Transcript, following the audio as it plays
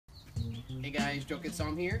Hey guys, Drunken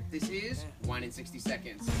Somm here. This is Wine in 60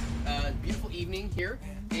 Seconds. Beautiful evening here,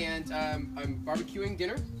 and I'm barbecuing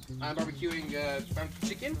dinner. I'm barbecuing barbecue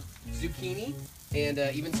chicken, zucchini, and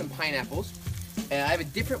even some pineapples. I have a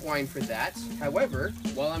different wine for that. However,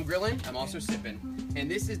 while I'm grilling, I'm also sipping. And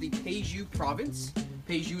this is the Peju Provence.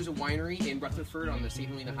 Peju is a winery in Rutherford on the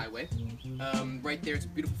Helena Highway. Right there, it's a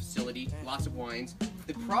beautiful facility, lots of wines.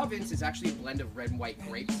 The Provence is actually a blend of red and white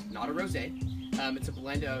grapes, not a rosé. It's a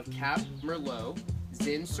blend of Cab, Merlot,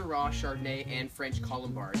 Zin, Syrah, Chardonnay, and French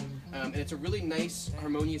colombard. And it's a really nice,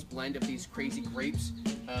 harmonious blend of these crazy grapes.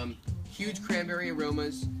 Huge cranberry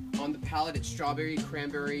aromas. On the palate, it's strawberry,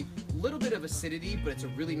 cranberry, a little bit of acidity, but it's a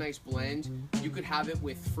really nice blend. You could have it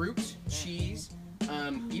with fruit, cheese,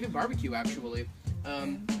 even barbecue actually.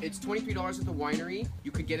 It's $23 at the winery.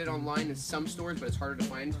 You could get it online in some stores, but it's harder to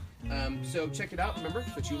find. So check it out. Remember,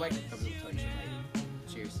 what you like, I'm going to tell you something.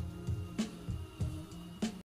 Cheers.